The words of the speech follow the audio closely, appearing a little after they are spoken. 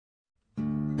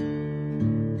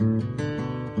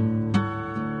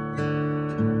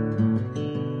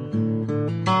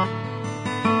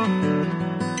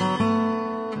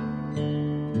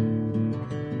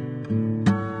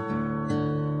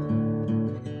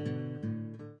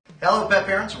Hello, pet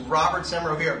parents. Robert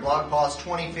Semro here at BlogPaws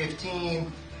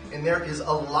 2015, and there is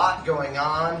a lot going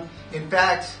on. In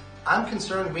fact, I'm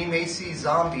concerned we may see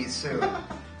zombies soon.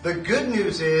 The good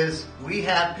news is we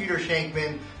have Peter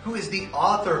Shankman, who is the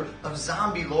author of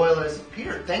Zombie Loyalists.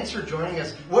 Peter, thanks for joining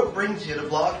us. What brings you to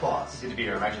BlogPaws? Good to be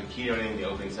here. I'm actually keynoting the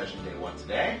opening session day one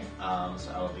today.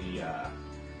 So I'll be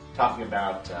talking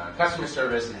about customer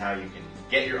service and how you can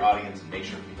get your audience and make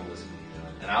sure people listen to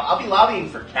you. And I'll be lobbying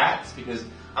for cats because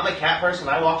I'm a cat person.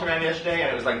 I walked around yesterday and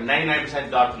it was like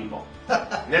 99% dog people.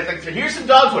 And they're like, here's some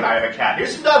dog food, I have a cat.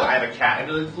 Here's some dog, I have a cat.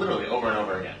 And literally over and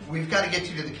over again. We've got to get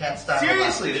you to the cat style.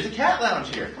 Seriously, there's a cat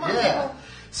lounge here. Come on, people.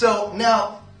 So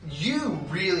now you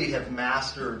really have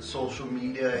mastered social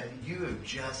media. You have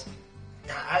just,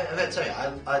 I gotta tell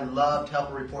you, I loved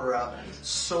Help a Reporter Out.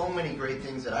 So many great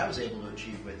things that I was able to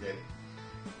achieve with it.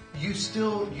 You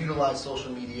still utilize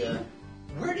social media.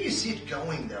 Where do you see it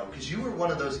going, though? Because you were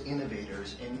one of those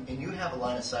innovators, and you have a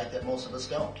line of sight that most of us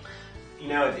don't. You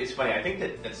know, it's funny. I think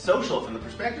that social, from the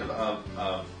perspective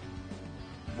of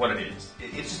what it is,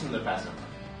 it's just another fast number.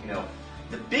 You know,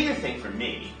 the bigger thing for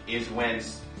me is when,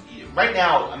 right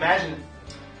now, imagine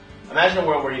a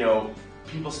world where, you know,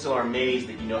 people still are amazed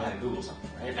that you know how to Google something,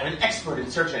 right? I'm an expert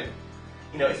in search engine.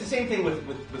 You know, it's the same thing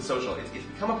with social. It's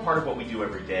become a part of what we do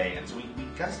every day, and so we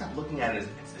got to stop looking at it as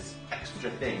it's this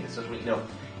extra thing. It's social, you know,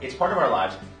 it's part of our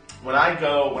lives. When I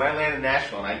land in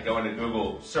Nashville and I go into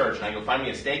Google search and I go find me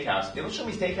a steakhouse, it'll show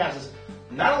me steakhouses,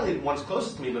 not only ones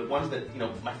closest to me, but ones that, you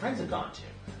know, my friends have gone to.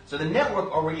 So the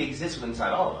network already exists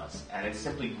inside all of us, and it's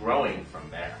simply growing from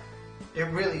there. It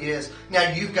really is.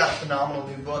 Now, you've got a phenomenal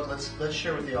new book. Let's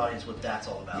share with the audience what that's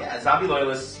all about. Yeah, Zombie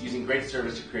Loyalists, using great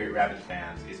service to create rabid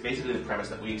fans, is basically the premise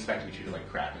that we expect to be treated like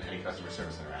crap in any customer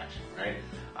service interaction, right?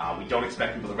 We don't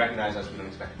expect people to recognize us. We don't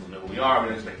expect people to know who we are. We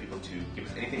don't expect people to give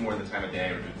us anything more than the time of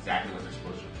day or do exactly what they're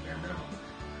supposed to at the bare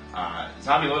minimum.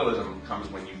 Zombie Loyalism comes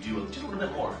when you do just a little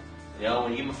bit more. You know,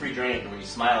 when you give them a free drink, or when you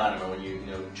smile at them, or when you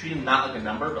treat them not like a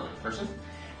number, but like a person.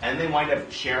 And they wind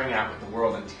up sharing out with the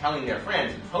world and telling their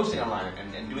friends and posting online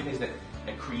and doing things that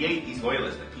create these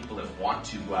loyalists, that people that want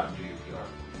to go out and do your PR.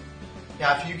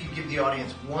 Now, if you could give the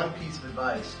audience one piece of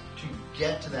advice to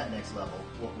get to that next level,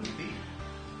 what would it be?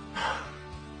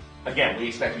 Again, we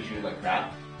expect to be treated like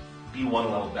crap. Be one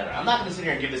level better. I'm not going to sit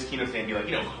here and give this keynote thing and be like,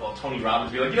 you know, well, Tony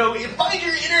Robbins be like, you know, find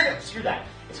your internet. Screw that.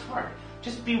 It's hard.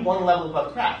 Just be one level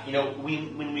above crap. You know,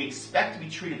 when we expect to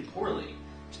be treated poorly,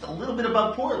 just a little bit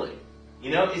above poorly, you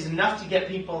know, is enough to get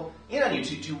people in on you,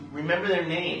 to remember their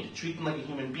name, to treat them like a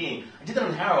human being. I did that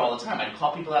on HARO all the time. I'd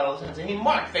call people out all the time and say, hey,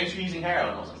 Mark, thanks for using HARO.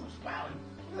 And I was like, wow,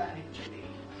 look at that.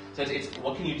 So it's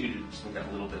what can you do to just make that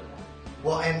a little bit more?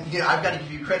 Well, and, you know, I've got to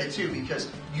give you credit, too, because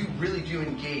you really do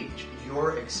engage.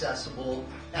 You're accessible.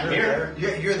 You're there,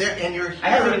 and you're here. I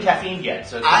haven't even caffeined yet,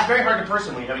 so it's very hard to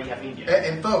person when you haven't caffeined yet.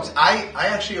 And folks, I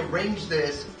actually arranged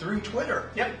this through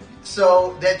Twitter. Yep.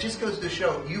 So that just goes to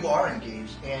show you are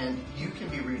engaged and you can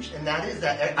be reached, and that is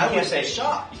that. I was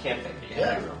shocked. You can't fake it.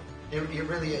 Yeah, it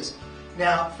really is.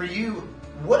 Now, for you,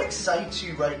 what excites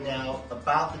you right now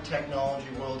about the technology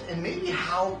world, and maybe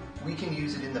how we can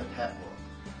use it in the pet world?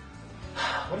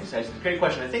 What excites you? Great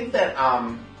question. I think that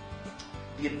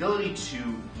the ability to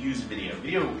use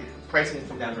video pricing has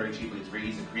come down very cheaply. It's very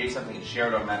easy to create something and share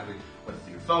it automatically, whether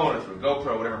through your phone or through a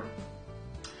GoPro, whatever.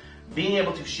 Being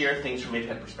able to share things from a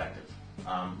pet perspective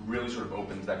really sort of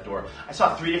opens that door. I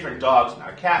saw 3 different dogs, not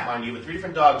a cat, mind you, but 3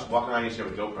 different dogs walking around yesterday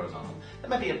with GoPros on them. That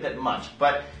might be a bit much,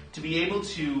 but to be able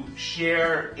to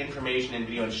share information in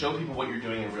video and show people what you're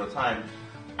doing in real time.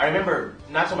 I remember,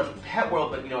 not so much pet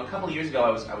world, but, you know, a couple of years ago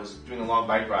I was doing a long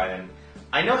bike ride, and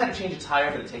I know how to change a tire,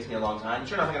 but it takes me a long time.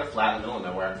 Sure enough, I got a flat in the middle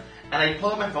of nowhere, and I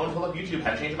pull up my phone, pull up YouTube,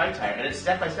 how to change a bike tire, and it's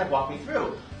step by step walking me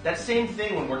through. That same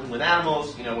thing when working with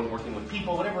animals, you know, when working with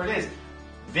people, whatever it is,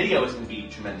 video is going to be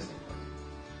tremendously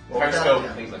important. Periscope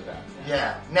and things like that.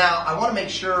 Yeah. Now, I want to make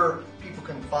sure people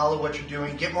can follow what you're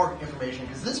doing, get more information,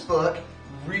 because this book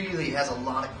really has a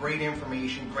lot of great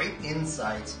information, great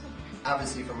insights,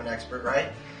 obviously from an expert, right?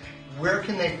 Where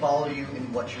can they follow you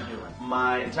in what you're doing?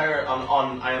 My entire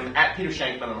I am at Peter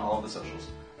Shankman on all of the socials.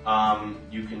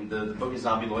 The book is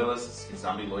Zombie Loyalists. It's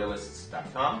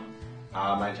zombieloyalists.com.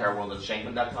 My entire world is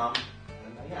shankman.com.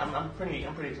 And yeah, I'm pretty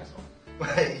accessible.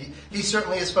 He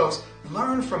certainly is, folks.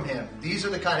 Learn from him. These are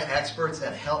the kind of experts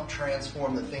that help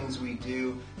transform the things we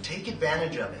do. Take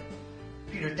advantage of it.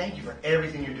 Peter, thank you for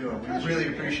everything you're doing. We really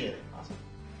appreciate it.